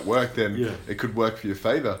put in that work, then it could work for your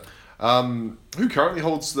favour. Who currently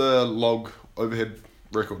holds the log overhead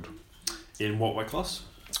record? In what weight class?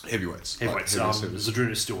 Heavyweights.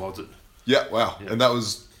 Zadrunas still holds it. Yeah. Wow. Yeah. And that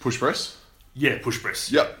was push press. Yeah, push press.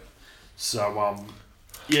 Yep. So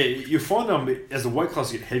you find as the weight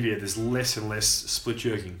classes get heavier, there's less and less split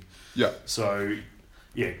jerking. Yeah. So,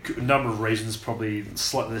 a number of reasons, probably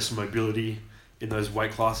slightly less mobility in those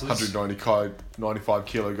weight classes. 95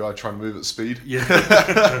 kilo guy trying to move at speed. Yeah.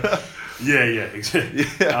 Exactly.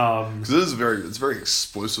 Yeah. Because it's a very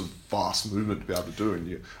explosive, fast movement to be able to do,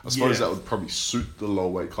 and I suppose that would probably suit the lower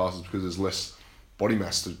weight classes because there's less body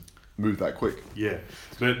mass to move that quick. Yeah,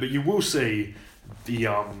 but you will see the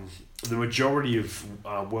majority of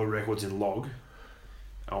world records in log,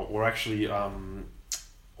 or actually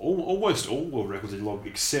almost all world records in log,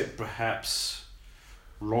 except perhaps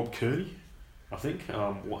Rob Kearney, I think,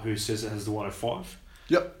 who says it has the 105.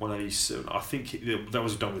 Yep. 187. I think that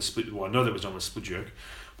was done with split. Well, I know that was done with split jerk,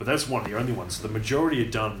 but that's one of the only ones. The majority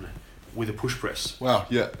are done with a push press. Wow.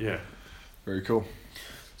 Yeah. Yeah. Very cool.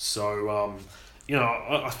 So,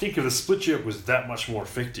 I think if the split jerk was that much more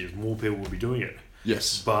effective, more people would be doing it.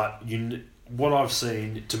 Yes. But what I've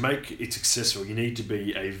seen, to make it successful, you need to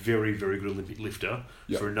be a very, very good Olympic lifter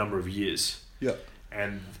for a number of years. Yeah.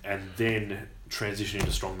 And then transition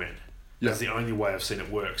into strongman. That's the only way I've seen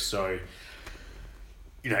it work. So,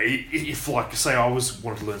 if like say I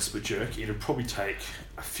wanted to learn split jerk, it'd probably take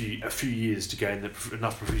a few years to gain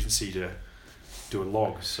enough proficiency to do a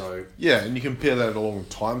log. So and you compare that along the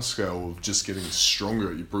time scale of just getting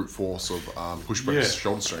stronger, your brute force of push press,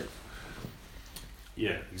 shoulder strength.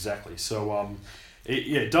 Yeah, exactly. So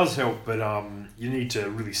it does help, but you need to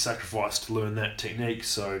really sacrifice to learn that technique.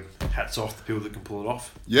 So hats off to people that can pull it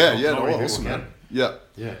off. Awesome, man. Yeah.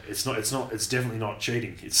 It's definitely not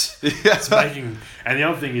cheating. It's making, and the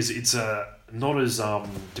other thing is it's not as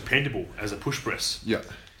dependable as a push press. Yeah.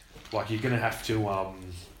 Like you're gonna have to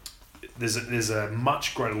there's a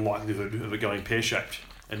much greater likelihood of it going pear shaped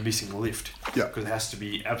and missing the lift. Yeah. Because it has to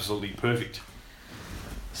be absolutely perfect.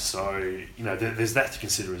 So there's that to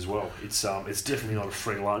consider as well. It's definitely not a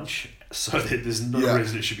free lunch. So there's no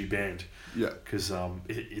reason it should be banned. Yeah. Because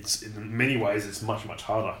it's in many ways it's much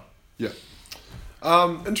harder. Yeah.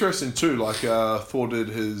 Interesting too. Like Thor did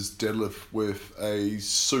his deadlift with a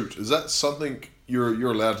suit. Is that something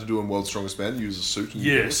you're allowed to do in World's Strongest Man? Use a suit?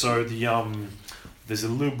 So there's a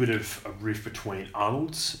little bit of a rift between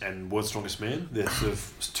Arnold's and World's Strongest Man. They're sort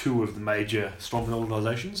of two of the major strongman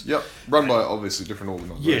organisations. Yep, run by obviously different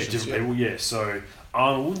organisations. Different people. Yeah, so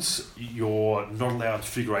Arnold's, you're not allowed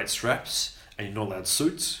figure 8 straps and you're not allowed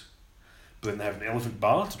suits. But then they have an elephant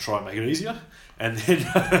bar to try and make it easier. And then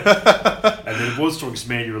World's Strongest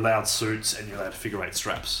Man, you're allowed suits and you're allowed figure 8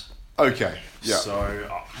 straps. Okay. Yeah.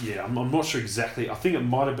 So I'm not sure exactly. I think it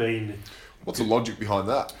might have been. What's the logic behind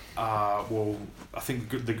that? Well, I think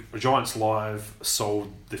the Giants Live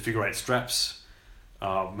sold the figure 8 straps.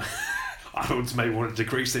 Arnold's maybe wanted to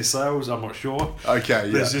decrease their sales. I'm not sure. Okay,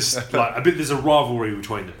 yeah. There's just there's a rivalry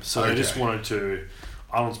between them, so they just wanted to.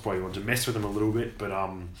 Arnold's probably wanted to mess with them a little bit, but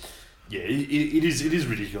it is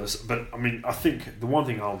ridiculous. But I mean, I think the one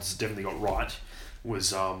thing Arnold's definitely got right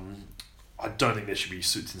was I don't think there should be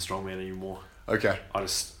suits in strongman anymore. Okay. I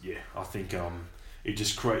think it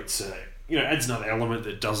just creates adds another element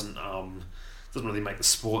that doesn't really make the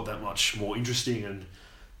sport that much more interesting, and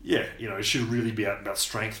it should really be about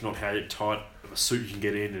strength, not how tight of a suit you can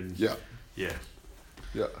get in, and Yeah.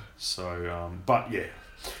 So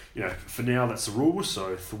for now that's the rules.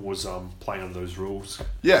 So Thor's playing under those rules.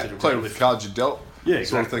 Yeah, playing with the cards you dealt. Yeah, exactly.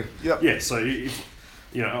 Sort of thing. Yep. Yeah. So if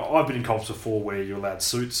I've been in comps before where you're allowed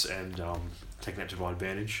suits and taking that to my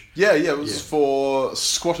advantage. Yeah, it was for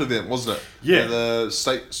squat event, wasn't it? Yeah. The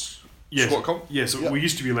state squat comp? Yeah, so we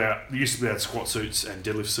used to be allowed squat suits and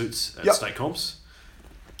deadlift suits at state comps.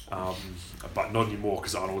 But not anymore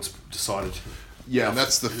because Arnold's decided. Yeah, and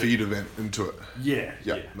that's the feed event into it. Yeah.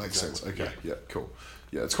 Makes sense. Exactly. Okay, yeah, cool.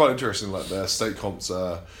 Yeah, it's quite interesting. Like the state comps,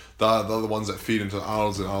 they're the ones that feed into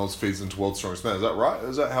Arnold's, and Arnold's feeds into World's Strongest Man. Is that right?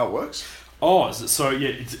 Is that how it works? Oh, it's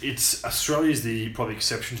Australia's the probably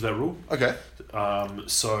exception to that rule. Okay.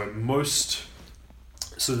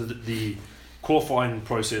 The qualifying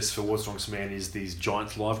process for World's Strongest Man is these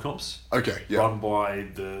Giants live comps. Okay. Yeah. Run by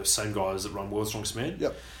the same guys that run World's Strongest Man.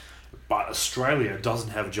 Yep. But Australia doesn't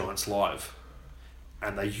have Giants live,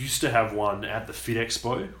 and they used to have one at the Fit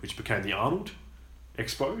Expo, which became the Arnold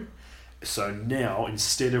Expo. So now,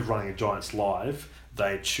 instead of running a Giants live,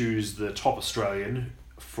 they choose the top Australian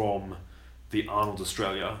from the Arnold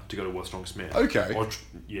Australia to go to World's Strongest Man. Okay. A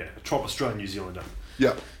top Australian New Zealander.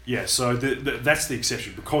 Yeah. Yeah, so that's the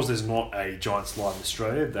exception. Because there's not a Giants live in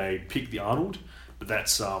Australia, they pick the Arnold, but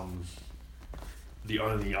that's the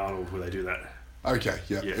only Arnold where they do that. Okay,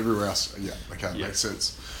 yeah. Everywhere else, makes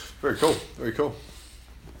sense. Very cool, very cool.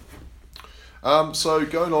 So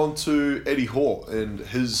going on to Eddie Hall and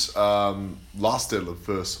his last deadlift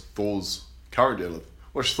versus Thor's current deadlift.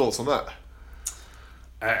 What's your thoughts on that?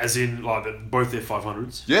 As in, like, both their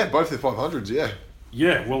 500s? Yeah, both their 500s, yeah.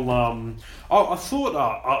 Yeah, well, I thought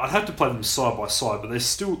I'd have to play them side by side, but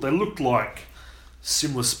they looked like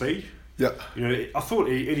similar speed. Yeah. I thought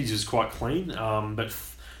Eddie's was quite clean, but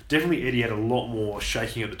definitely Eddie had a lot more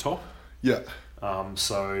shaking at the top. Yeah.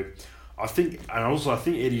 So I think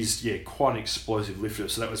Eddie's quite an explosive lifter,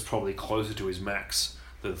 so that was probably closer to his max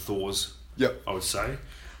than Thor's. Yep. I would say.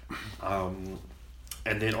 And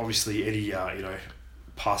then obviously Eddie,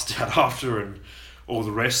 passed out after and all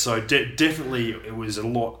the rest. So definitely it was a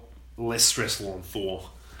lot less stressful on Thor.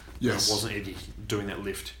 Yes. It wasn't Eddie doing that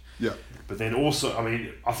lift. Yeah. But then also,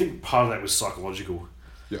 I think part of that was psychological.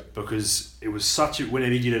 Yeah. Because it was when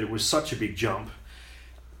Eddie did it, it was such a big jump.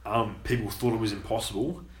 People thought it was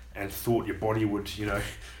impossible and thought your body would, you'd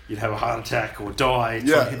have a heart attack or die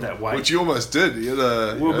trying to hit that weight. Which you almost did. You had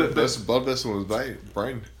a blood vessel in his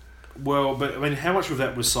brain. Well, but how much of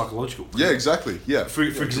that was psychological? Yeah, exactly. Yeah. For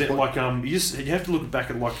example, you have to look back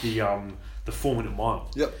at the 4 minute mile.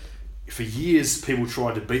 Yep. For years, people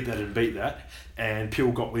tried to beat that, and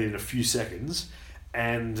people got within a few seconds,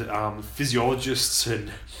 and physiologists and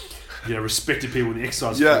respected people in the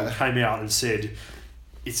exercise field came out and said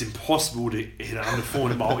it's impossible to hit an under 4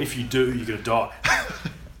 minute mile. If you do, you're going to die.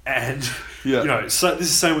 And so this is the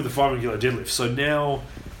same with the 500 kilo deadlift. So now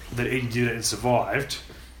that Eddie did it and survived,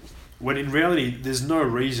 when in reality there's no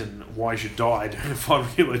reason why you should die doing a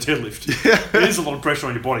 500 kilo deadlift. Yeah. It is a lot of pressure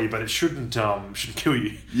on your body, but it shouldn't kill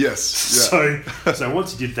you. Yes. Yeah. So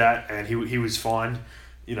once he did that and he was fine,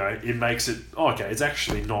 it makes it it's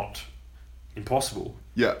actually not impossible.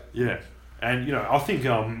 Yeah. Yeah. And I think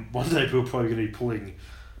one day people are probably going to be pulling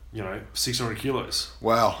 600 kilos.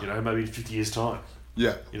 Wow. Maybe in 50 years time.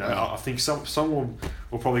 Yeah. I think someone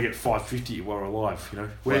will probably get 550 while we're alive.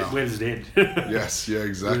 Where does it end? Yes. Yeah.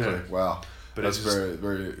 Exactly. Yeah. Wow. But that's very,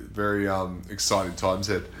 very, very exciting times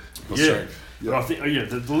ahead. Yeah. But I think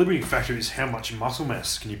the limiting factor is how much muscle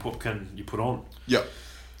mass can you put on. Yeah.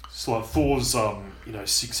 So like Thor's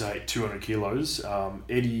 6'8", 200 kilos.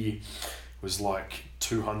 Eddie was like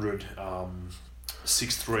 200,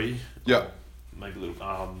 6'3". Yeah. Maybe a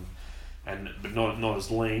little. But not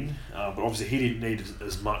as lean. But obviously he didn't need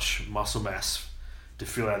as much muscle mass to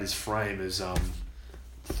fill out his frame as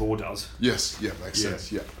Thor does. Yes, yeah, makes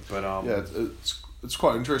sense. Yeah, but it's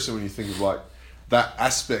quite interesting when you think of like that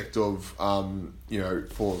aspect of for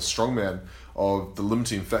the strongman of the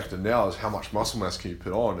limiting factor now is how much muscle mass can you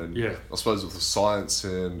put on, and I suppose with the science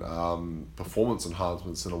and performance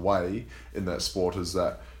enhancements in a way in that sport is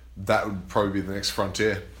that would probably be the next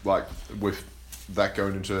frontier, like with that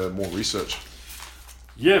going into more research.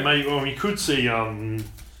 Yeah, maybe. Well, we could see,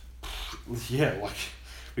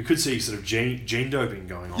 we could see sort of gene doping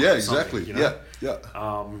going on. Yeah, exactly. Yeah. But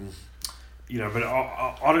I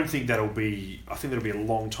don't think that'll be. I think that'll be a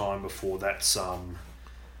long time before that's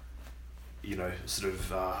sort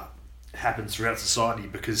of happens throughout society,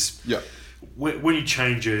 because Yeah. when you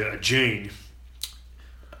change a gene,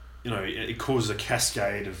 it causes a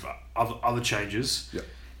cascade of other changes. Yeah.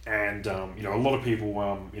 And a lot of people,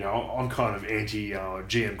 I'm kind of anti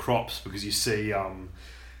GM crops, because you see,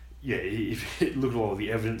 if you look at a lot of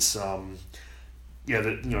the evidence, that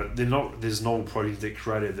there's novel proteins that are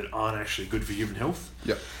created that aren't actually good for human health.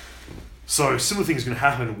 Yeah. So similar things can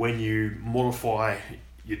happen when you modify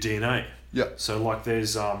your DNA. Yeah. So like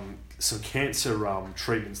there's some cancer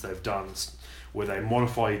treatments they've done where they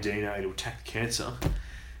modify your DNA to attack the cancer,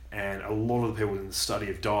 and a lot of the people in the study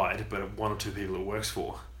have died, but one or two people it works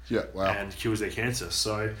for. Yeah, wow. And cures their cancer.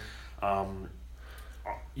 So, I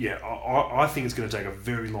think it's going to take a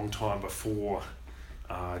very long time before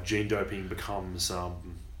gene doping becomes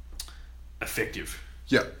effective.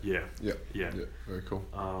 Yeah. Yeah. Yeah. Yeah. Yeah. Very cool.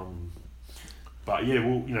 But yeah,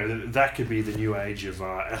 well, that could be the new age of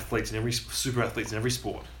super athletes in every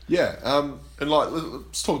sport. Yeah. And like,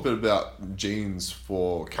 let's talk a bit about genes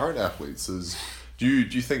for current athletes. Do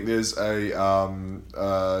you think there's a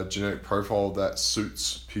genetic profile that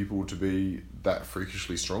suits people to be that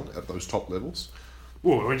freakishly strong at those top levels?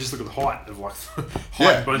 Well, I mean, just look at the height of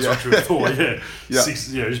height and bone structure of Thor. Yeah, Yeah.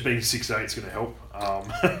 Just being 6'8" is going to help.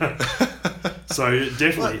 So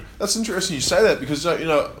definitely, that's interesting you say that, because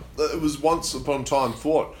it was once upon a time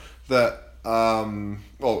thought that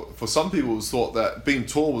for some people it was thought that being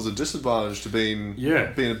tall was a disadvantage to being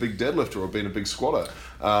a big deadlifter or being a big squatter.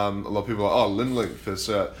 A lot of people are limb length,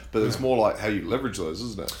 but it's more like how you leverage those,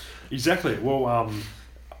 isn't it? Exactly. Well,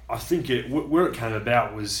 I think where it came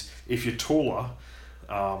about was, if you're taller,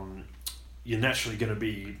 you're naturally going to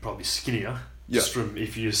be probably skinnier, just from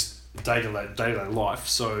if you just day-to-day life.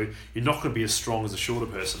 So you're not going to be as strong as a shorter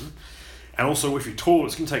person. And also, if you're taller,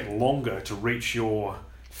 it's going to take longer to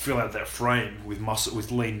fill out that frame with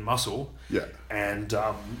lean muscle. Yeah. And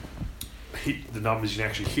hit the numbers you can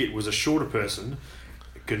actually hit. Was a shorter person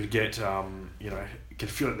can get can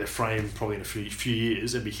fill out their frame probably in a few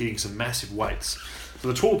years and be hitting some massive weights. For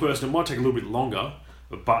the tall person, it might take a little bit longer,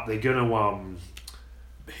 but they're going to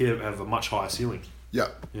have a much higher ceiling. Yeah.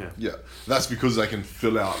 Yeah. Yeah. That's because they can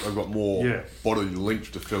fill out. They've got more body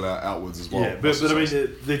length to fill out outwards as well. Yeah, but I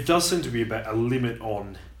mean, there does seem to be about a limit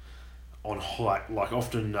on height. Like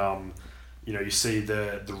often, you see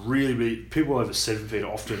the really big people over 7 feet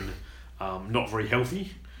are often not very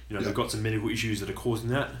healthy. They've got some medical issues that are causing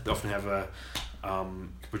that. They often have a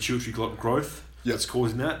pituitary growth that's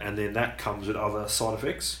causing that, and then that comes with other side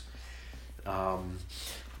effects.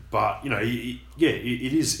 But it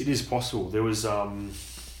is possible. There was the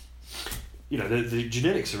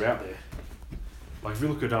genetics are out there. Like if you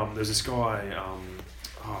look at there's this guy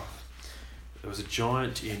there was a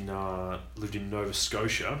giant lived in Nova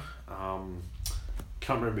Scotia.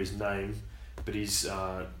 Can't remember his name, but he has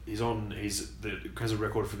a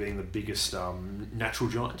record for being the biggest natural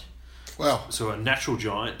giant. Wow. So a natural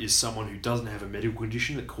giant is someone who doesn't have a medical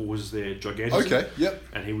condition that causes their gigantism. Okay. Yep.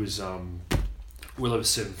 And he was well over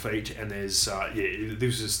 7 feet, and there's this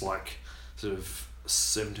was just like sort of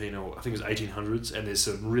 17 or I think it was 1800s, and there's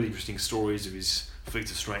some really interesting stories of his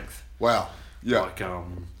feats of strength. Wow. Yeah. Like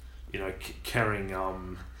carrying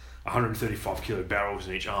 135 kilo barrels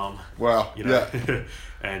in each arm. Wow. Yeah.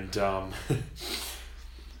 And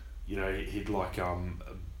he'd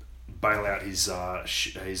bail out his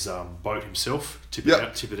boat himself, tip it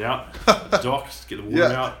out at the dock, get the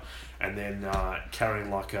water out, and then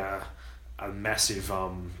carrying like a massive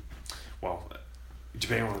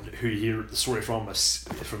depending on who you hear the story from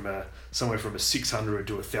somewhere from a 600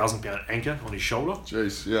 to 1,000 pound anchor on his shoulder.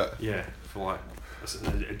 Jeez, yeah, for like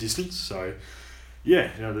a distance. So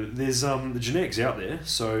there's the genetics out there.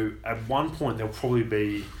 So at one point there'll probably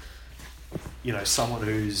be someone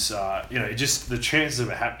who's just the chances of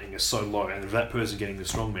it happening are so low, and of that person getting the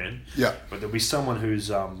strongman. Yeah. But there'll be someone who's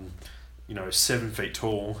 7 feet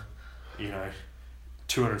tall,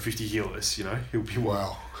 250 kilos. He'll be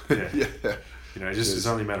wow. Yeah. It's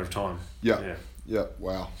only a matter of time. Yeah.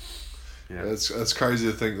 Wow. Yeah. It's crazy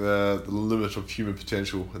to think the limit of human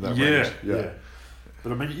potential in that range. Yeah.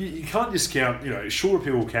 But I mean, you can't discount. Shorter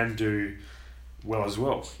people can do well as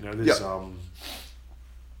well. There's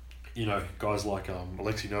guys like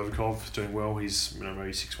Alexei Novikov is doing well. He's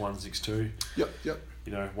maybe 6'1", 6'2". Yep.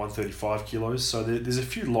 135 kilos. So there's a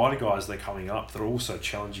few lighter guys that are coming up that are also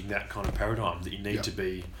challenging that kind of paradigm, that you need to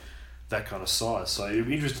be that kind of size. So it'll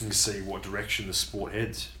be interesting to see what direction the sport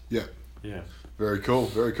heads. Yeah. Yeah. Very cool.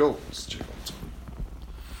 Very cool. Let's check on time.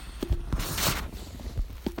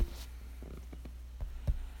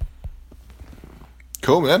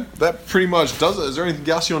 Cool, man. That pretty much does it. Is there anything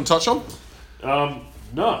else you want to touch on?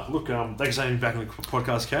 No, look, thanks for having me back on the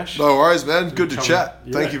podcast, Cash. No worries, man. Good to Covered- chat.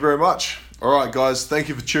 yeah. Thank you very much. All right, guys. Thank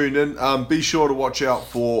you for tuning in. Be sure to watch out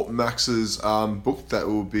for Max's book that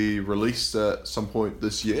will be released at some point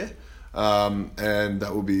this year. And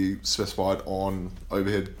that will be specified on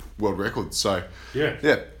Overhead World Records. So,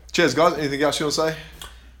 Yeah. Cheers, guys. Anything else you want to say?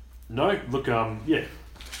 No, look, yeah.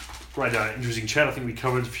 Great, interesting chat. I think we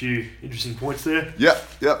covered a few interesting points there. Yep.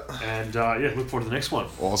 And, look forward to the next one.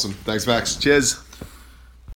 Awesome. Thanks, Max. Cheers.